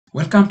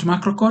Welcome to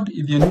MacroCode.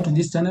 If you're new to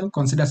this channel,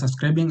 consider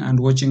subscribing and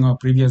watching our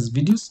previous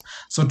videos.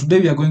 So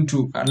today we are going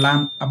to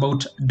learn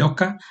about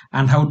Docker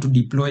and how to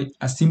deploy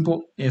a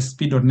simple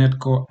ASP.NET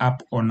Core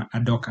app on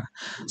a Docker.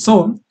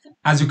 So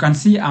as you can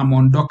see, I'm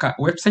on Docker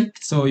website.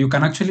 So you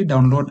can actually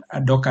download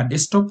a Docker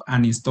desktop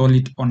and install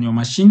it on your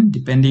machine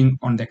depending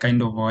on the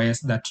kind of OS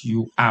that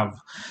you have.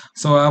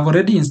 So I've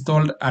already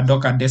installed a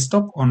Docker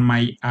desktop on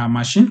my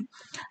machine,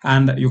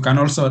 and you can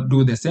also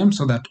do the same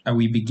so that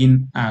we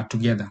begin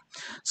together.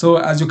 So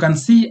as you can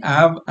see, I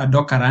have a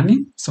Docker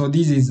running. So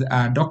this is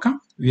Docker.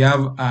 We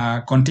have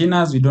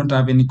containers. We don't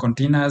have any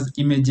containers.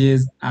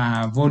 Images,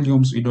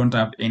 volumes, we don't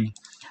have any.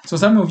 So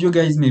some of you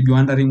guys may be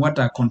wondering what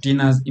are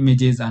containers,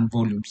 images, and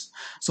volumes.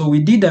 So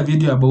we did a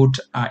video about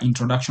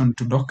introduction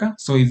to Docker.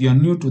 So if you're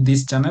new to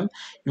this channel,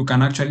 you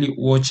can actually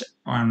watch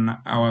on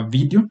our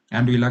video,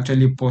 and we'll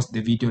actually post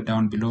the video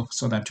down below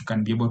so that you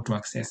can be able to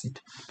access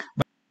it.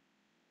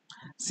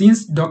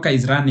 Since Docker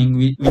is running,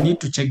 we need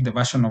to check the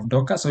version of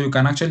Docker. So you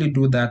can actually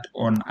do that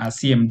on a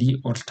CMD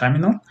or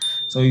terminal.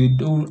 So you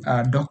do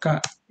Docker,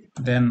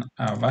 then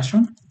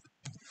version.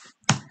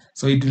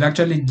 So it will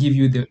actually give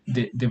you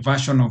the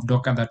version of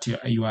Docker that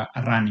you are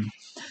running.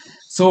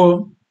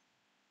 So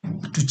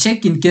to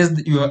check in case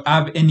you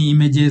have any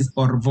images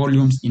or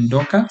volumes in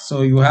Docker,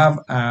 so you have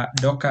a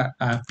Docker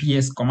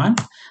PS command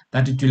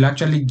that it will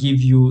actually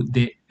give you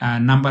the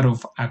number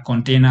of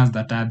containers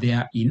that are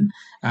there in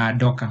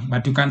Docker.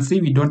 But you can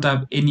see we don't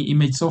have any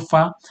image so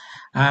far,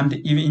 and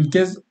in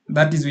case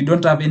that is we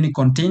don't have any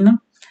container.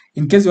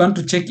 In case you want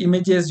to check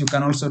images, you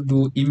can also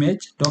do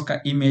image,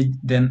 Docker image,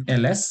 then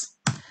ls.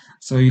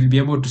 So you'll be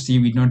able to see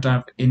we don't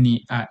have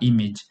any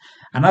image.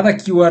 Another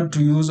keyword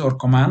to use or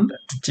command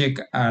to check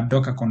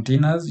Docker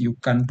containers, you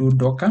can do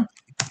Docker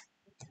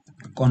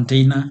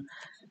container,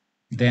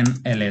 then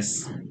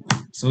ls.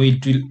 So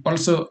it will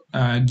also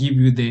give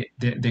you the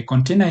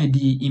container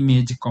ID,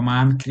 image,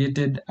 command,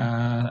 created,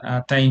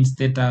 time,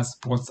 status,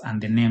 ports,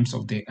 and the names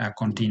of the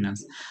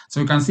containers.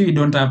 So you can see we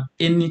don't have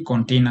any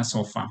container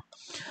so far.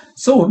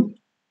 So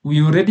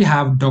we already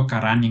have Docker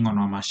running on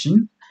our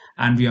machine,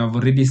 and we have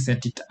already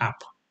set it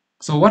up.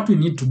 So what we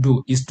need to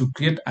do is to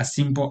create a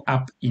simple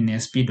app in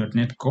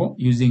ASP.NET Core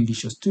using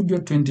Visual Studio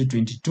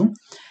 2022.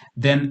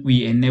 Then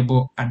we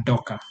enable a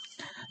Docker.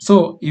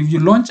 So if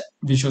you launch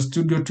Visual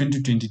Studio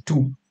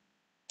 2022,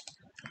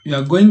 you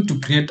are going to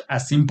create a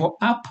simple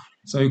app.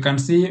 So you can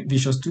see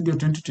Visual Studio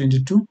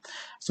 2022.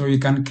 So you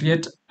can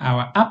create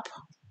our app,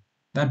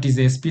 that is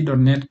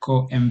ASP.NET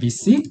Core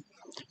MVC.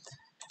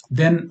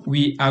 Then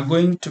we are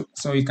going to,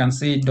 so you can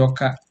say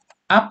Docker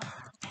app.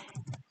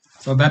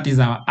 So that is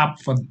our app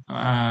for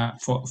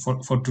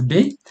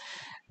today.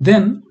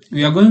 Then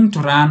we are going to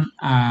run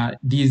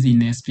this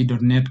in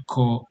ASP.NET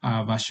Core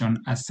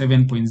version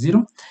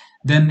 7.0.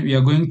 Then we are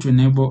going to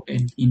enable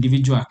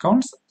individual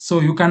accounts.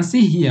 So you can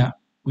see here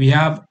we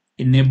have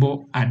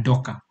enable a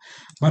Docker,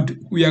 but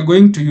we are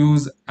going to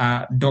use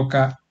a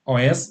Docker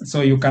OS.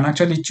 So you can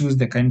actually choose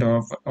the kind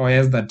of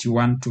OS that you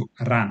want to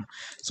run.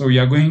 So we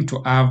are going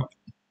to have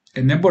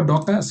enable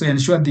Docker. So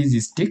ensure this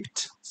is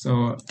ticked.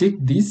 So tick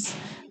this.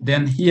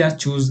 Then here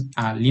choose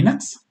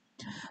Linux.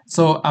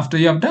 So after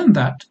you have done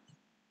that,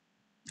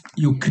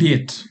 you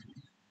create.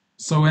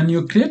 So when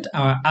you create,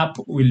 our app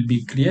will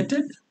be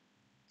created.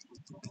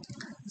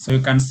 So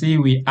you can see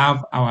we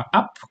have our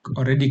app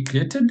already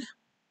created.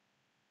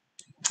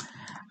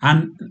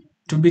 And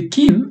to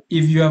begin,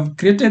 if you have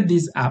created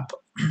this app,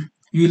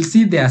 you will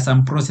see there are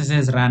some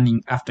processes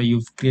running after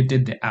you've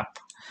created the app.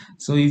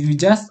 So if you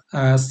just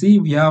see,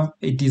 we have,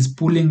 it is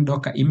pulling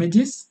Docker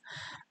images,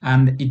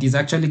 and it is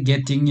actually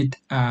getting it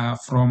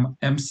from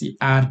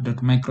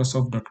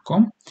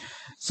mcr.microsoft.com.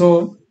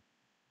 So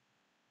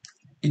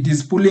it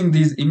is pulling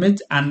this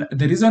image, and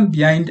the reason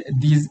behind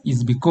this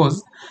is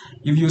because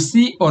if you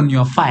see on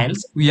your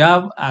files, we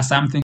have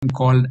something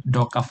called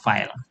Docker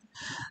file.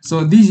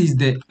 So this is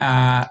the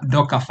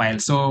Docker file.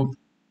 So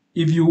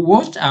if you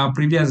watched our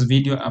previous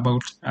video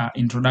about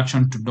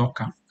introduction to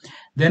Docker,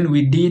 then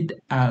we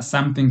did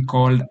something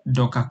called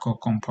Docker core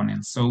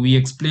components. So we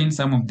explained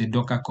some of the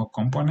Docker core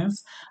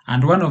components,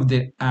 and one of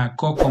the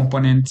core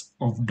components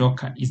of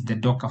Docker is the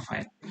Docker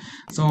file.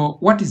 So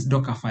what is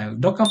Docker file?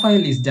 Docker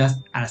file is just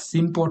a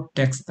simple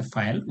text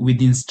file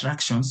with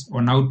instructions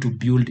on how to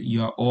build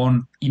your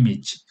own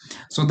image.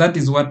 So that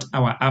is what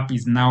our app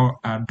is now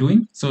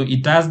doing. So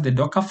it has the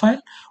Docker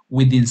file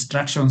with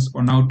instructions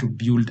on how to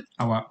build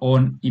our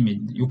own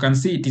image. You can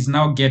see it is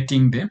now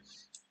getting the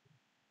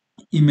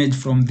image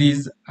from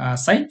this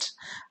site,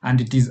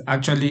 and it is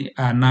actually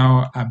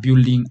now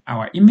building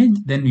our image.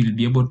 Then we'll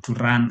be able to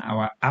run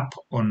our app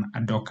on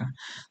a Docker.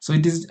 So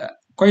it is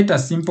quite a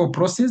simple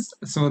process.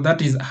 So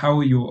that is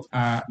how you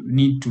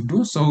need to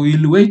do. So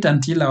we'll wait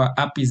until our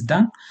app is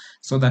done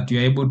so that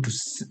you're able to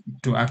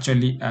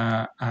actually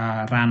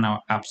run our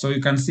app. So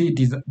you can see it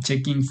is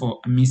checking for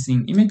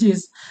missing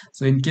images.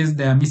 So in case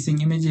there are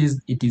missing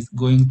images, it is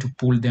going to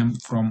pull them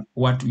from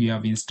what we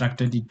have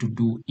instructed it to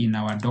do in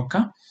our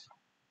Docker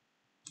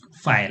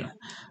file.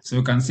 So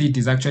you can see it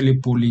is actually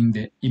pulling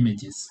the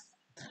images.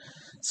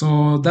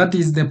 So that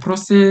is the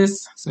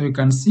process. So you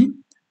can see.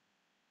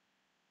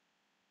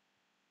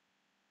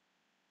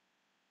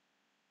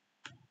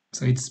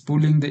 So it's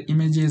pulling the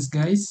images,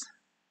 guys.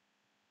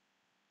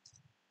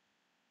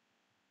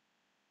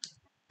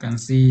 You can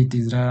see it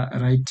is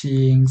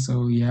writing.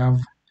 So we have,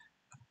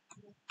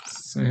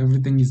 so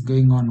everything is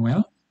going on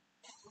well.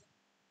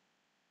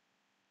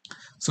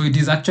 So it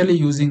is actually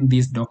using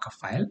this Docker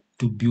file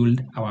to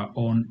build our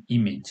own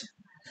image.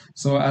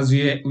 So as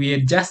we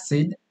had just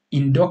said,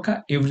 in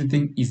Docker,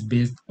 everything is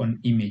based on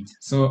image.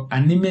 So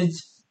an image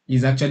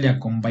is actually a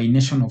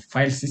combination of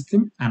file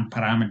system and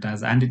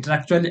parameters, and it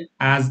actually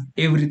has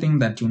everything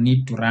that you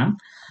need to run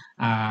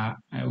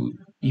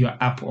your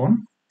app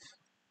on.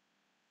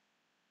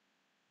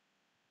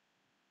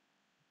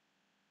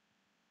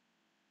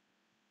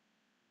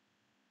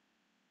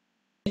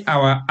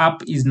 Our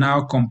app is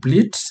now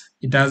complete.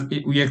 It has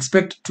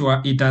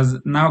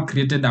now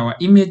created our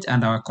image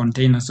and our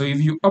container. So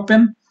if you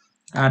open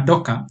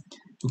Docker,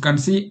 you can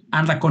see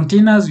under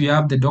containers we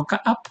have the Docker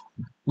app,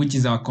 which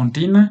is our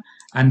container,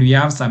 and we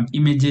have some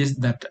images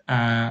that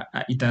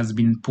it has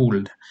been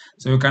pulled.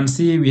 So you can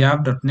see we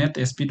have .NET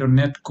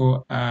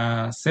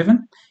ASP.NETCORE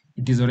 7.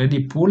 It is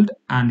already pulled,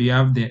 and we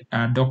have the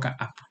Docker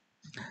app.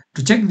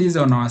 To check this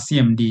on our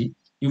CMD,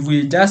 if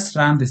we just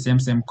run the same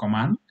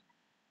command,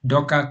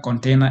 Docker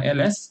container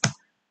ls,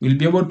 we'll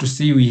be able to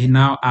see we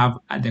now have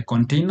the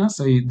container.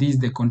 So this is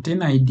the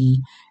container ID,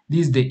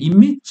 this is the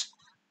image,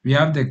 we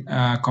have the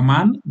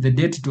command, the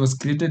date it was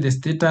created, the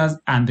status,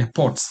 and the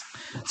ports.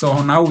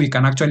 So now we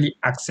can actually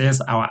access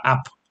our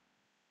app.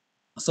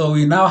 So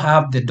we now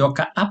have the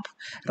Docker app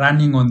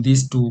running on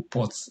these two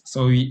ports.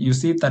 So you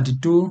see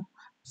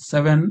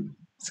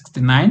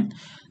 32.769,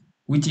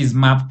 which is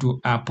mapped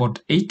to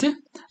port 80.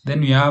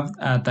 Then we have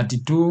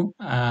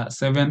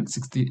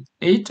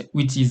 32.768,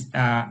 which is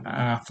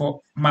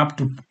mapped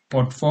to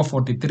port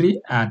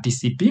 443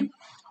 TCP.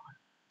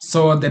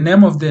 So the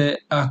name of the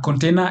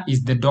container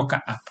is the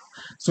Docker app.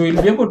 So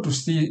you'll be able to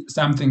see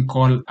something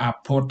called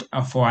port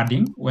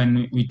forwarding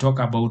when we talk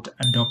about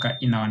Docker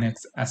in our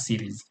next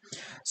series.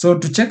 So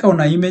to check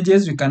on our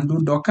images, we can do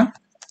Docker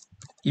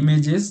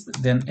images,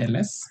 then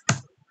ls.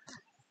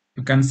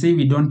 You can see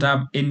we don't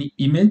have any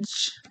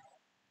image.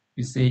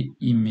 We say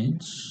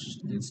image,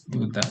 let's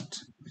do that.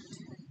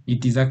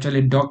 It is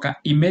actually Docker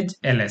image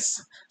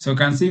ls. So you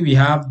can see we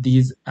have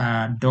this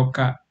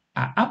Docker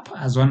app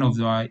as one of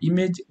our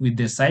image with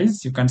the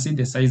size. You can see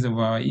the size of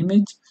our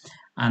image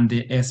and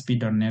the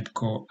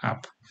ASP.NETCORE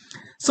app.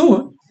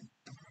 So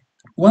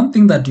one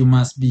thing that you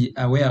must be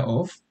aware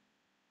of,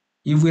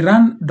 if we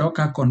run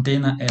Docker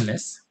container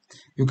ls,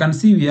 you can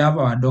see we have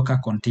our Docker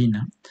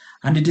container,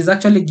 and it is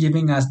actually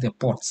giving us the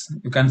ports.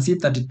 You can see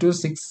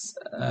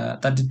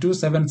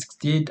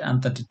 32.768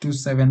 and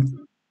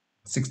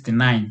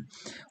 32.769,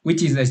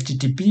 which is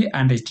HTTP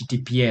and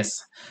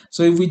HTTPS.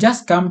 So if we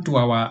just come to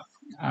our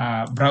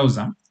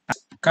browser,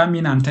 come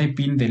in and type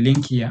in the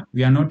link here,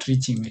 we are not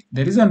reaching it.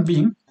 The reason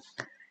being,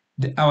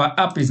 our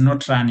app is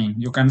not running.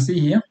 You can see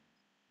here,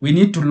 we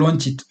need to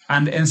launch it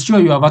and ensure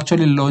you have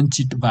actually launched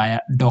it via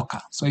Docker.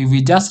 So if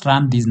we just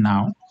run this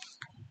now,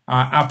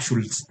 our app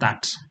should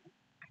start.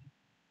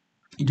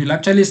 It will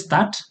actually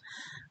start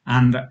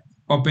and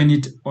open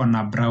it on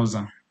a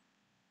browser.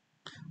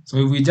 So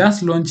if we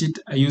just launch it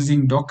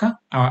using Docker,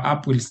 our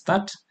app will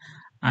start,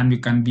 and we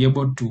can be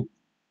able to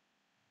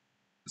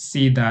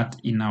see that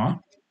in our,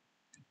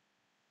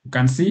 you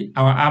can see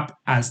our app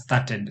has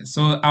started.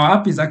 So our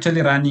app is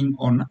actually running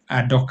on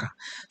a Docker.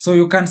 So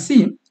you can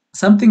see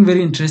something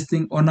very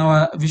interesting on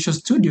our Visual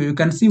Studio. You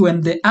can see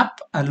when the app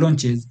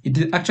launches,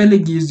 it actually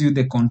gives you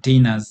the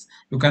containers.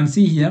 You can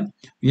see here,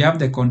 we have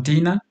the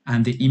container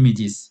and the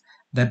images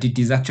that it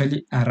is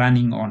actually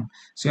running on.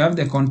 So you have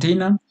the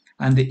container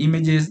and the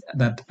images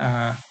that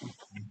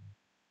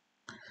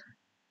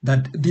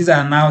these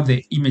are now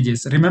the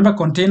images. Remember,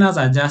 containers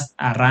are just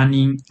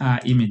running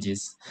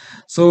images.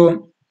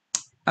 So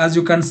as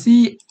you can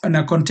see on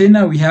a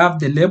container, we have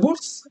the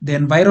labels, the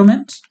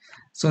environment.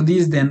 So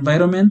this is the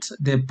environment,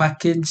 the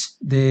package,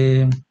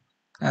 the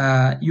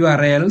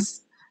URLs,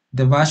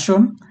 the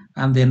version,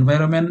 and the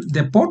environment,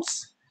 the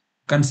ports.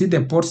 You can see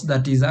the ports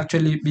that is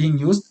actually being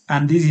used,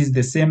 and this is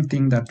the same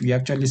thing that we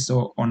actually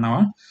saw on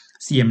our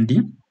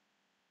CMD.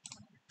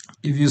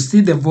 If you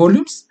see the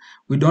volumes,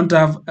 we don't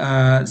have,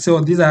 so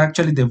these are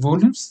actually the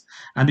volumes,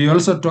 and we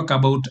also talk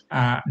about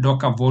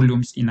Docker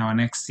volumes in our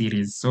next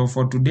series. So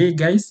for today,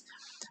 guys,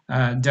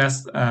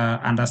 just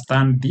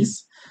understand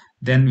this,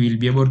 then we'll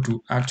be able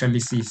to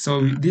actually see.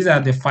 So these are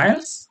the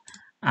files,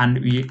 and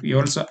we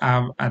also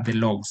have the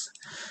logs.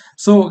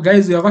 So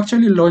guys, we have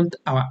actually launched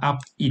our app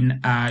in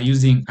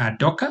using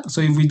Docker.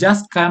 So if we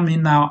just come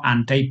in now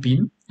and type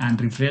in and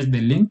refresh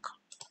the link,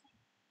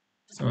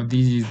 so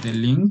this is the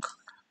link.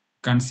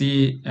 You can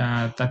see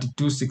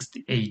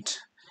 3268.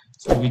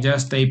 So we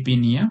just type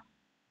in here,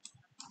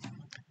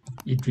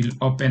 it will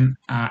open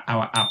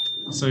our app.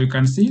 So you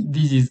can see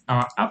this is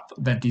our app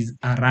that is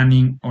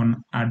running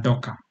on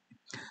Docker.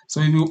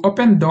 So if you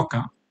open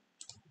Docker,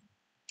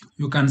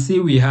 you can see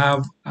we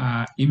have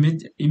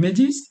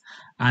images,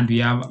 and we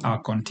have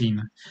our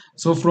container.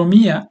 So from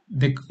here,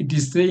 it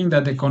is saying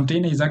that the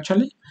container is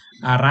actually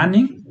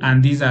running,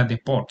 and these are the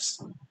ports.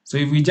 So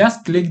if we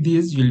just click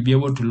this, you'll be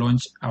able to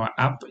launch our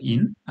app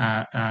in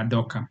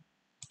Docker.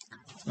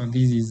 So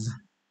this is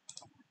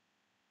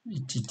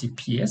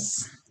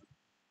HTTPS.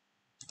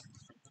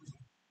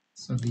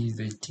 So this is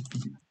the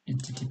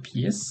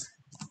HTTPS,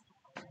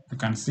 you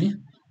can see,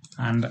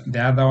 and the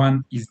other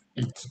one is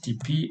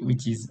HTTP,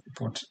 which is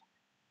port,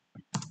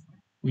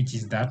 which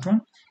is that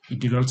one.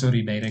 It will also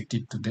redirect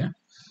it to there.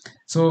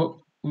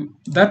 So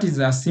that is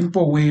a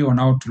simple way on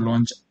how to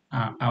launch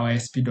our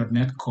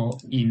ASP.NET Core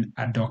in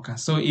a Docker.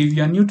 So if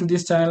you are new to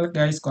this channel,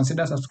 guys,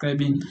 consider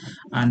subscribing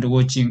and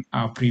watching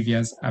our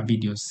previous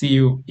videos. See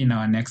you in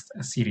our next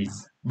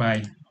series.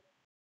 Bye.